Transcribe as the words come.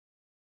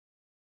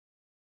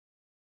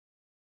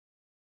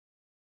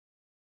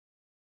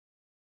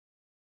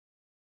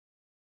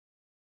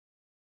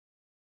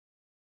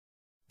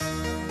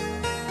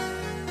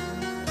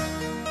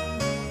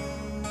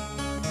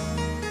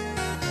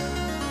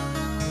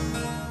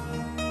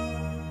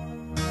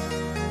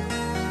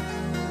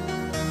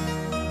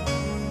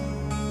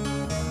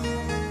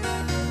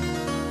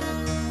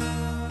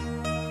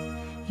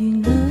原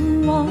谅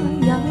話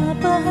也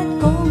不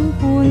講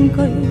半句，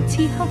此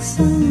刻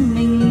生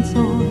命在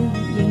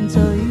凝聚。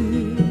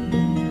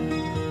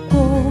過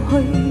去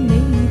你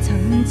曾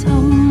尋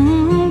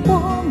過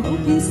某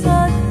段失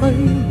去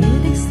了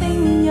的聲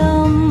音，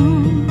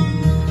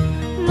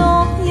落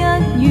日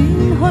遠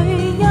去，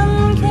因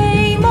期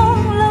望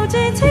留住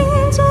青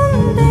春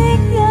的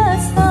一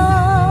剎。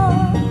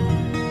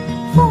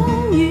風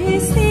雨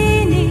思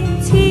念，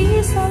此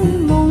生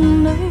夢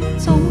裏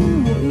總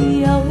會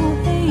有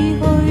唏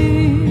噓。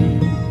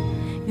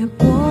若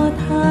果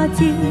他朝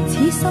此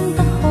心得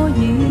可與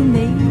你，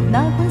哪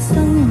管生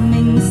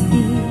命是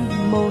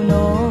無奈。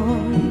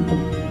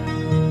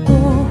過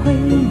去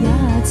也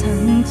曾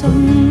盡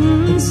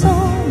訴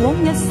往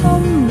日心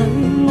裏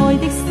愛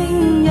的聲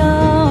音，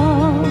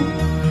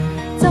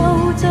就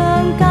像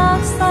隔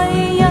世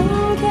人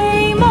期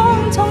望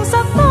重拾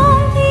當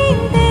天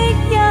的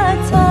一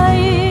切。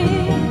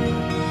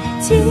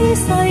此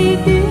世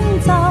短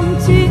暫，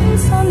轉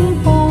身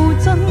步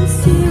進消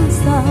失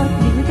了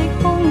的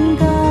空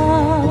間。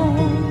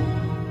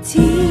只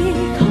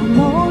求望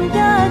一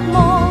望，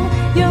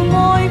讓愛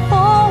火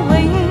永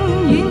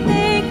遠的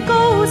高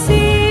燒。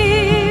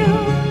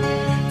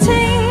青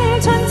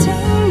春請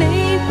你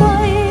歸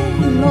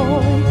來，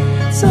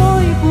再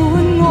伴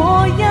我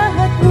一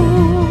回。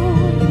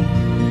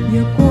若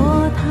果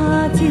他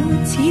朝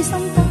此生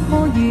得可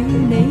與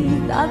你，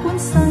哪管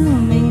生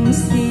命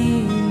是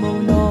無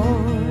奈。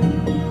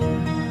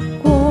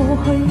過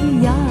去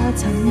也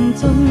曾盡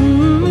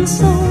訴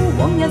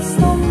往日心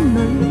裏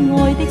愛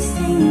的聲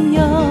音，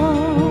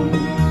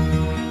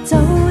就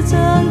像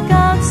隔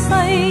世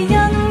人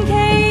期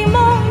望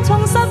重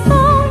拾當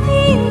天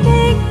的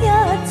一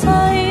切。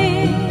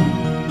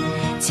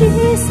此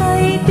世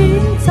短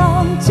暫，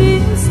轉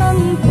身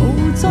步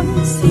進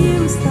消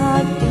失了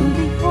的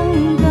空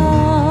間。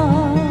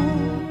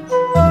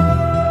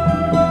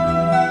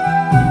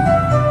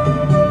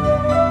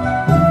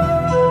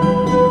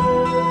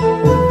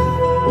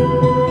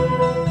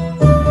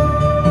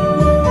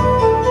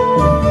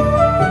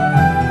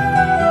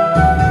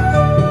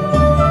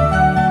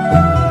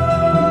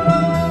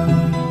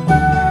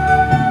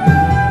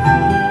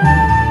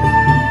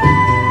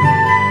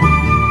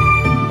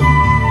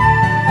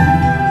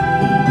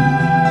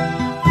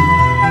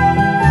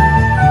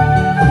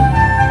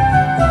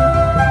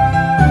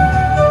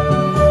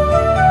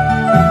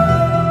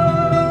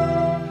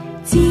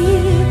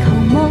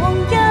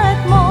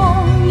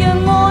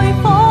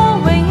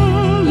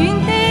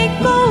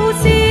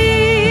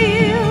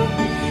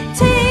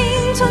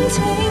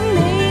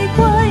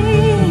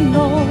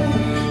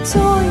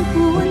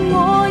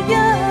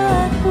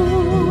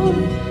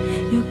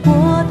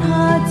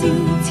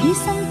此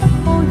生得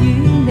可與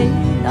你，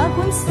哪管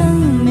生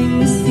命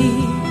是